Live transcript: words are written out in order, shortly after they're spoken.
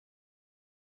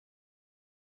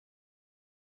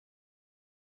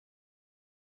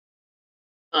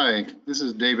Hi, this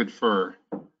is David Furr.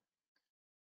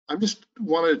 I just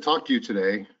wanted to talk to you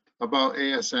today about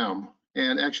ASM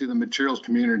and actually the materials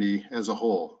community as a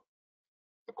whole.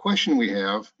 The question we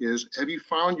have you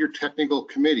found your technical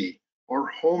committee or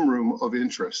homeroom of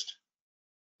interest?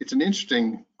 It's an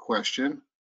interesting question.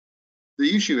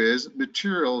 The issue is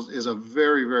materials is a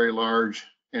very, very large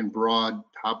and broad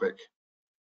topic.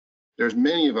 There's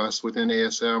many of us within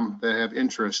ASM that have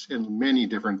interest in many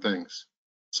different things.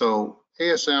 So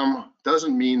ASM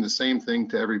doesn't mean the same thing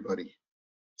to everybody.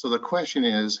 So the question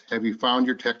is, have you found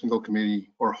your technical committee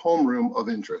or homeroom of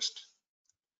interest?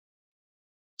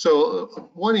 So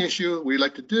one issue we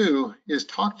like to do is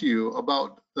talk to you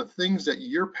about the things that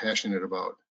you're passionate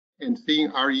about and seeing,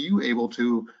 are you able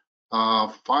to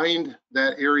find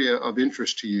that area of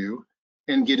interest to you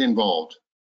and get involved?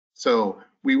 So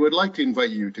we would like to invite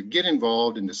you to get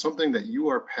involved into something that you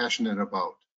are passionate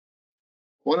about.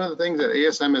 One of the things that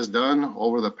ASM has done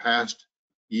over the past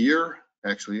year,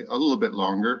 actually a little bit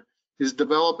longer, is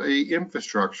develop a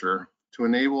infrastructure to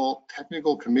enable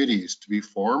technical committees to be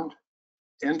formed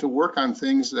and to work on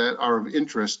things that are of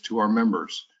interest to our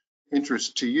members,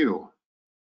 interest to you.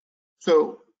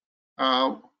 So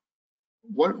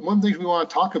one thing we want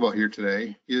to talk about here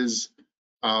today is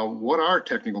what are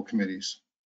technical committees?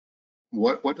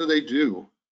 What do they do?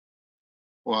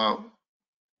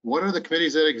 What are the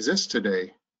committees that exist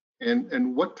today,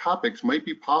 and what topics might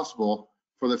be possible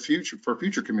for the future, for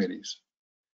future committees?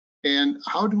 And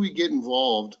how do we get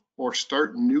involved or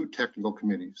start new technical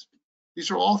committees? These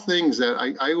are all things that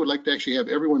I would like to actually have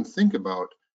everyone think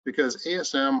about, because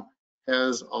ASM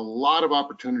has a lot of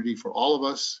opportunity for all of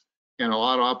us and a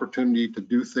lot of opportunity to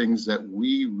do things that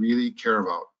we really care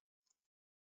about.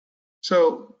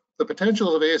 So the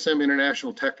potential of ASM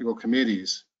International Technical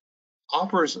Committees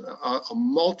offers a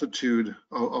multitude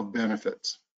of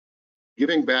benefits,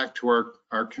 giving back to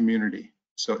our community.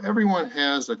 So everyone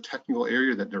has a technical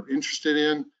area that they're interested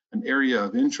in, an area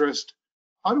of interest.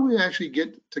 How do we actually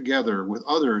get together with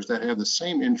others that have the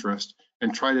same interest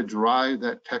and try to drive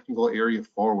that technical area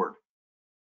forward?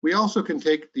 We also can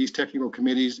take these technical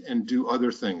committees and do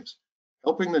other things,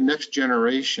 helping the next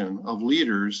generation of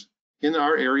leaders in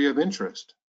our area of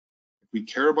interest. If we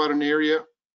care about an area,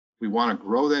 we want to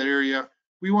grow that area,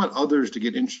 we want others to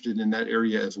get interested in that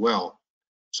area as well.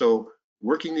 So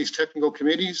working these technical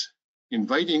committees,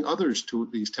 inviting others to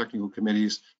these technical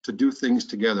committees to do things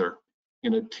together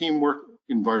in a teamwork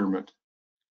environment.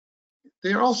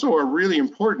 They also are really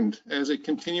important as a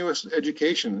continuous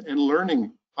education and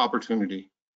learning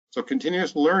opportunity. So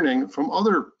continuous learning from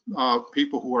other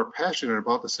people who are passionate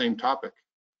about the same topic.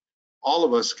 All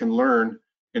of us can learn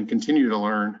and continue to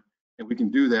learn, and we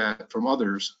can do that from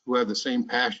others who have the same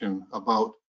passion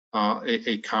about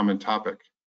a common topic.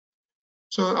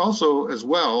 So also as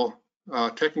well,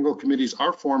 technical committees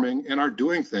are forming and are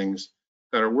doing things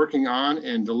that are working on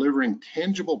and delivering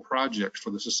tangible projects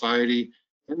for the society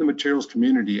and the materials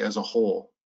community as a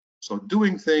whole. So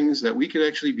doing things that we could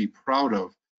actually be proud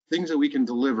of, things that we can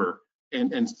deliver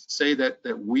and say that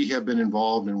we have been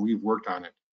involved and we've worked on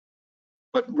it.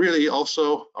 But really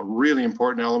also a really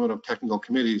important element of technical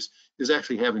committees is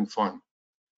actually having fun.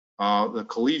 The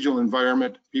collegial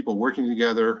environment, people working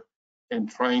together and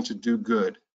trying to do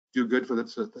good for the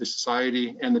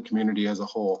society and the community as a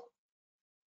whole.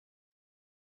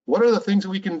 What are the things that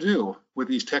we can do with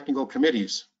these technical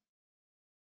committees?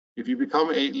 If you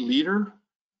become a leader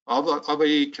of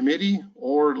a committee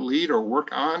or lead or work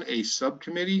on a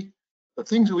subcommittee, the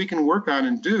things that we can work on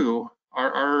and do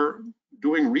are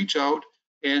doing reach out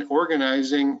and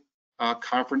organizing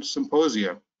conference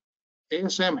symposia.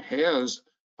 ASM has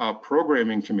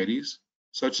programming committees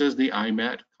such as the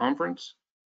IMAT conference,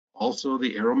 also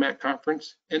the AeroMat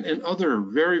conference, and other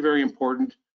very, very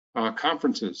important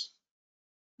conferences.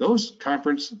 Those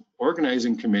conference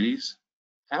organizing committees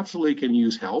absolutely can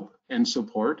use help and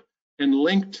support and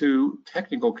link to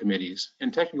technical committees,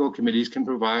 and technical committees can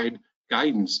provide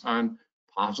guidance on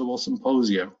possible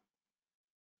symposia.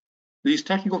 These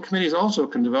technical committees also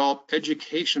can develop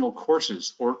educational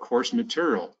courses or course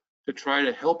material to try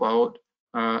to help out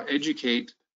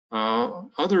educate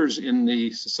others in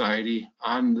the society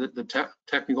on the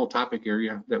technical topic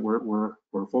area that we're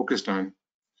focused on.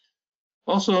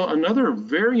 Also, another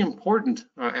very important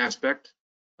aspect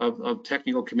of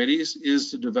technical committees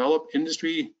is to develop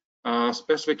industry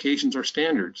specifications or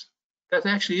standards. That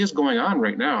actually is going on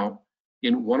right now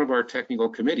in one of our technical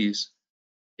committees.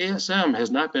 ASM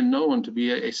has not been known to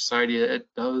be a society that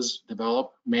does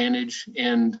develop, manage,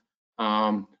 and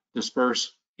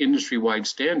disperse industry-wide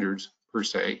standards per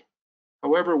se.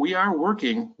 However, we are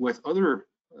working with other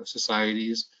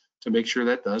societies to make sure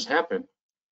that does happen.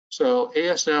 So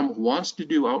ASM wants to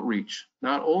do outreach,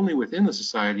 not only within the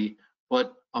society,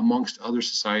 but amongst other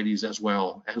societies as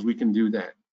well, as we can do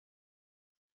that.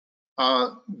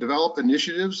 Develop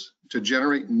initiatives to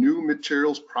generate new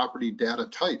materials property data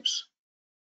types.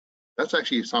 That's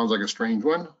actually sounds like a strange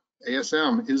one.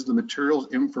 ASM is the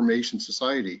Materials Information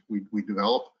Society. We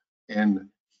develop and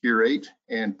curate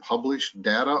and publish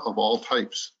data of all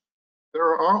types. There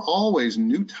are always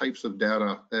new types of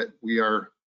data that we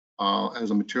are,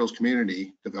 as a materials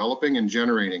community, developing and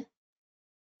generating.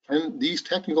 And these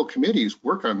technical committees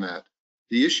work on that.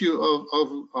 The issue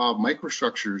of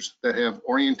microstructures that have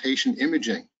orientation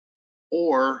imaging,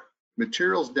 or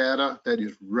materials data that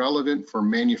is relevant for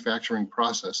manufacturing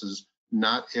processes,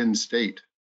 not end state.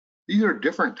 These are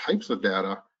different types of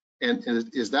data, and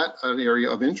is that an area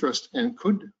of interest, and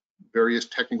could various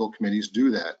technical committees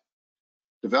do that?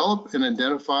 Develop and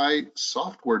identify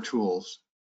software tools.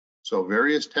 So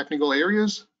various technical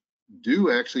areas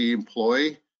do actually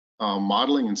employ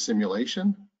modeling and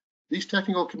simulation. These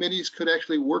technical committees could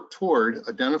actually work toward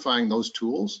identifying those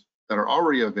tools that are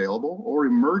already available or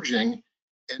emerging,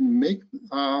 and make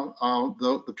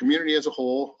the community as a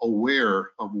whole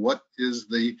aware of what is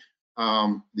the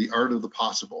art of the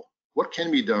possible. What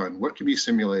can be done? What can be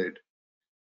simulated?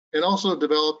 And also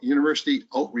develop university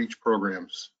outreach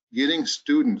programs, getting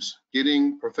students,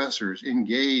 getting professors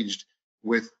engaged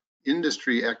with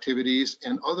industry activities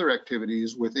and other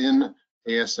activities within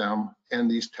ASM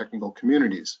and these technical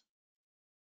communities.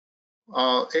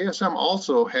 ASM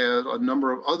also has a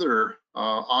number of other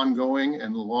ongoing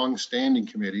and long-standing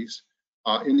committees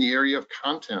in the area of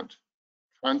content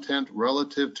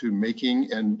relative to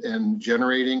making and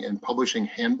generating and publishing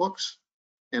handbooks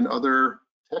and other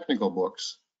technical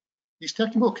books. These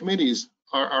technical committees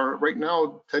are right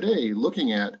now today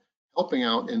looking at helping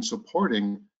out and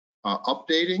supporting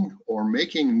updating or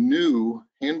making new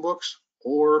handbooks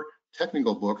or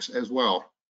technical books as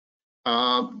well.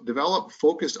 Develop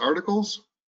focused articles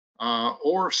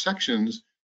or sections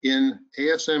in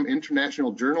ASM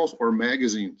international journals or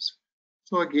magazines.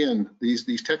 So again,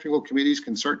 these technical committees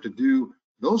can start to do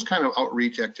those kind of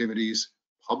outreach activities,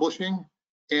 publishing,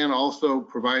 and also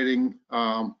providing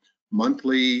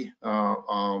monthly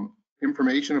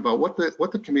information about what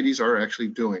the committees are actually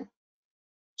doing.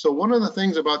 So one of the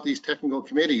things about these technical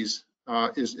committees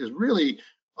is really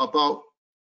about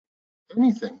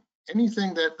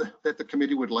anything that the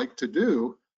committee would like to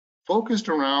do, focused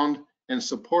around and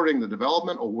supporting the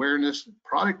development, awareness,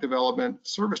 product development,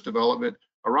 service development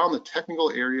around the technical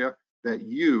area that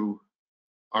you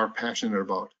are passionate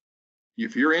about.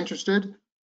 If you're interested,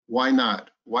 why not?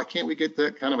 Why can't we get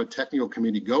that kind of a technical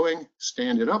committee going,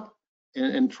 stand it up,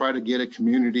 and try to get a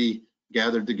community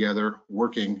gathered together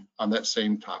working on that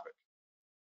same topic?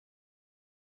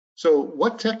 So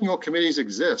what technical committees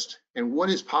exist and what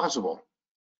is possible?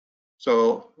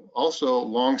 So also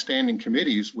long-standing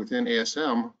committees within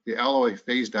ASM, the Alloy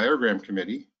Phase Diagram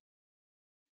Committee,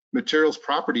 Materials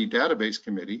Property Database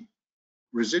Committee,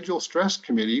 Residual Stress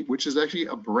Committee, which is actually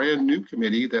a brand new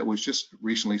committee that was just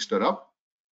recently stood up.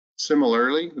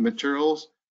 Similarly, the Materials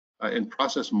and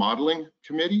Process Modeling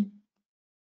Committee,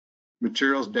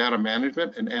 Materials Data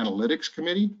Management and Analytics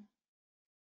Committee,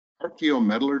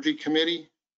 Archaeometallurgy Committee,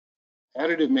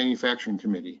 Additive Manufacturing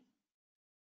Committee.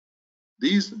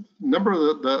 These number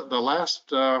of the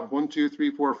last 1, 2,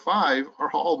 3, 4, 5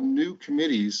 are all new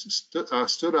committees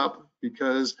stood up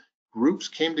because groups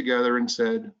came together and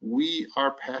said, we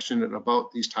are passionate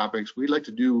about these topics. We'd like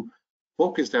to do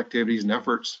focused activities and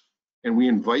efforts, and we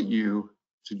invite you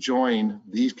to join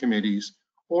these committees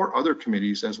or other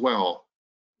committees as well.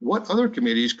 What other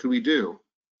committees could we do?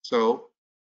 So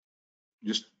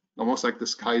just almost like the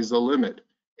sky's the limit.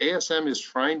 ASM is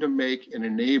trying to make and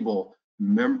enable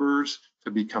members to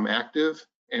become active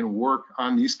and work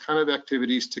on these kind of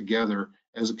activities together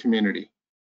as a community.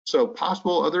 So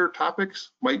possible other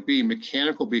topics might be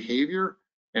mechanical behavior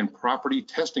and property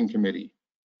testing committee.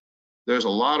 There's a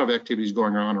lot of activities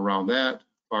going on around that, as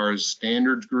far as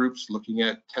standards groups looking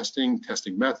at testing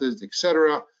methods,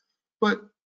 etc. But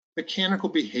mechanical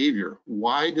behavior,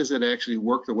 why does it actually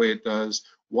work the way it does?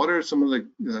 What are some of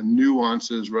the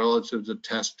nuances relative to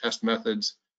test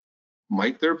methods?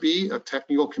 Might there be a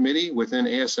technical committee within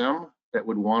ASM that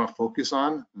would want to focus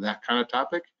on that kind of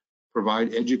topic,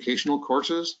 provide educational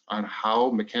courses on how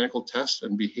mechanical tests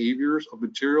and behaviors of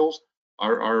materials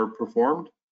are performed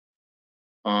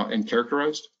and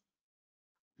characterized?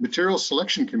 Materials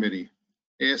Selection Committee.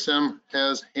 ASM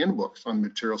has handbooks on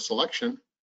material selection,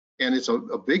 and it's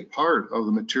a big part of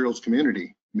the materials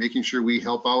community, making sure we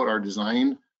help out our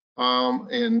design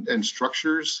and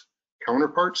structures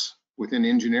counterparts within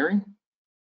engineering.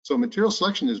 So material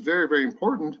selection is very, very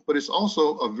important, but it's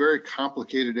also a very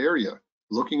complicated area.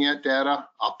 Looking at data,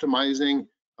 optimizing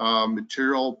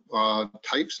material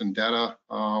types and data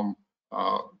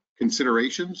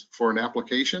considerations for an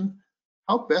application.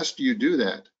 How best do you do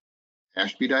that?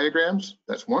 Ashby diagrams,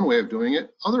 that's one way of doing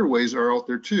it. Other ways are out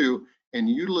there too, and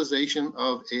utilization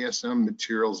of ASM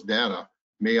materials data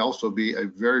may also be a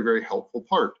very, very helpful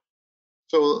part.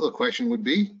 So the question would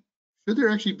be, should there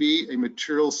actually be a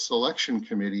materials selection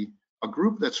committee, a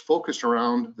group that's focused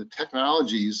around the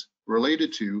technologies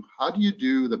related to how do you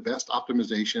do the best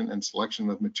optimization and selection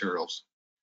of materials?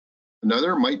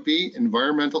 Another might be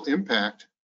environmental impact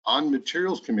on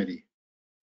materials committee.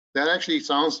 That actually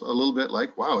sounds a little bit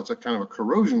like, wow, it's a kind of a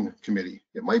corrosion committee.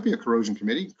 It might be a corrosion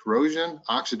committee, corrosion,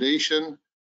 oxidation,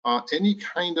 any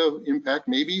kind of impact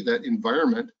maybe that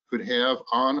environment could have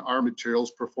on our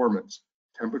materials performance,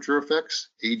 temperature effects,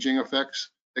 aging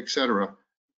effects, etc.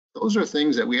 Those are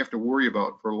things that we have to worry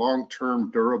about for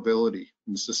long-term durability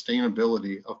and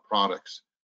sustainability of products.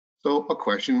 So a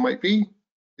question might be,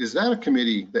 is that a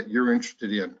committee that you're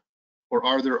interested in? Or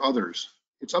are there others?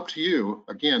 It's up to you.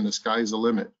 Again, the sky's the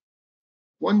limit.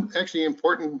 One actually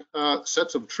important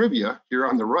sets of trivia here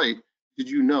on the right, did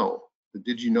you know? The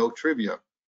did you know trivia.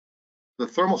 The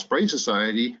Thermal Spray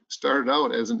Society started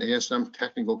out as an ASM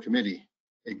technical committee.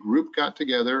 A group got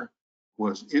together,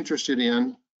 was interested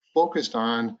in, focused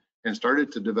on, and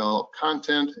started to develop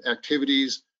content,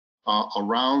 activities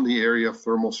around the area of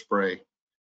thermal spray.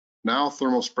 Now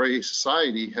Thermal Spray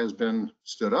Society has been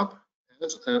stood up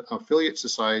as an affiliate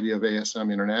society of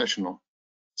ASM International.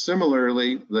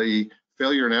 Similarly, the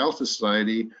Failure Analysis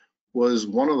Society was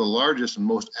one of the largest and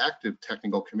most active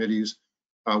technical committees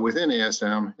within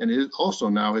ASM, and it also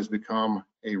now has become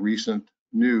a recent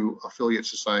new affiliate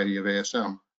society of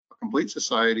ASM, a complete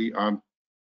society on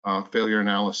failure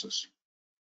analysis.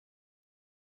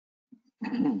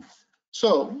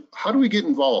 So how do we get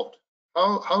involved?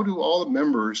 How do all the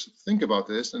members think about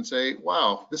this and say,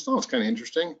 wow, this sounds kind of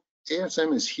interesting.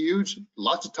 ASM is huge,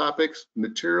 lots of topics.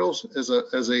 Materials as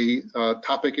a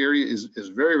topic area is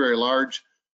very, very large.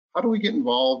 How do we get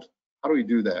involved? How do we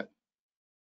do that?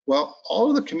 Well, all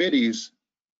of the committees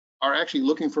are actually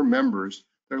looking for members.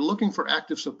 They're looking for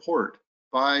active support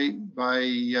by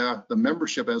the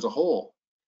membership as a whole.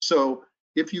 So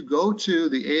if you go to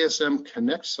the ASM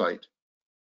Connect site,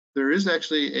 there is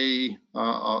actually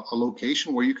a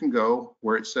location where you can go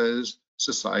where it says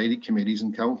Society Committees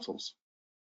and Councils.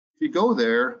 If you go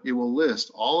there, it will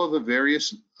list all of the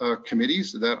various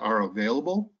committees that are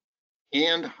available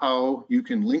and how you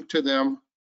can link to them,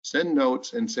 send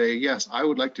notes, and say, yes, I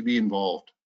would like to be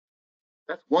involved.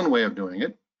 That's one way of doing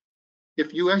it.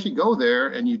 If you actually go there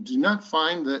and you do not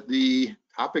find the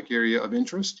topic area of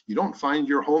interest, you don't find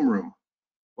your homeroom.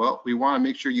 Well, we want to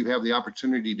make sure you have the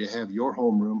opportunity to have your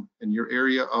homeroom in your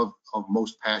area of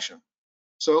most passion.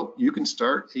 So you can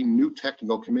start a new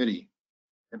technical committee.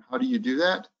 And how do you do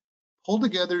that? Pull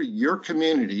together your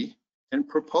community and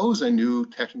propose a new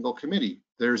technical committee.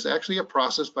 There's actually a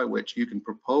process by which you can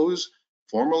propose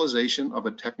formalization of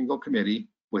a technical committee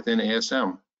within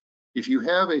ASM. If you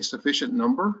have a sufficient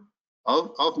number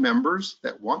of members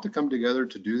that want to come together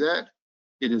to do that,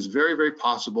 it is very, very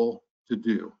possible to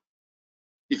do.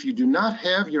 If you do not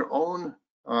have your own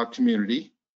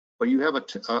community, but you have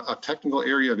a technical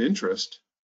area of interest,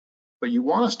 but you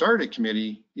want to start a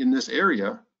committee in this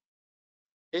area,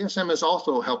 ASM has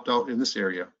also helped out in this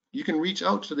area. You can reach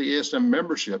out to the ASM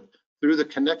membership through the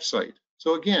Connect site.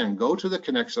 So again, go to the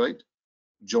Connect site,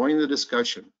 join the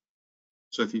discussion.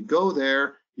 So if you go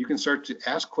there, you can start to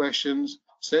ask questions,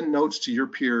 send notes to your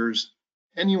peers,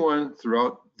 anyone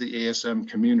throughout the ASM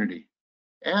community.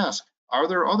 Ask, are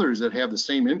there others that have the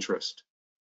same interest?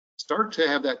 Start to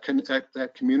have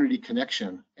that community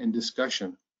connection and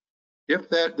discussion. If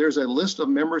there's a list of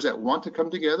members that want to come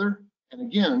together, and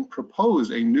again, propose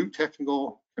a new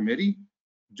technical committee,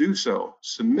 do so.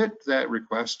 Submit that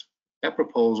request, that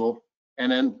proposal,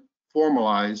 and then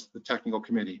formalize the technical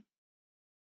committee.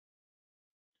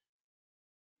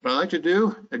 What I'd like to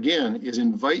do, again, is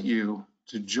invite you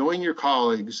to join your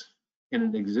colleagues in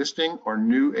an existing or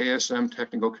new ASM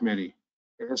technical committee.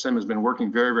 ASM has been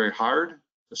working very, very hard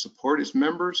to support its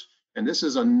members, and this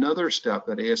is another step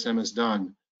that ASM has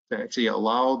done to actually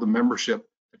allow the membership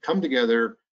to come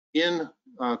together in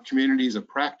communities of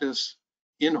practice,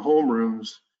 in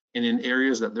homerooms, and in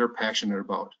areas that they're passionate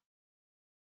about.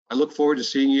 I look forward to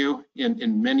seeing you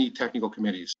in many technical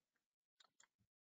committees.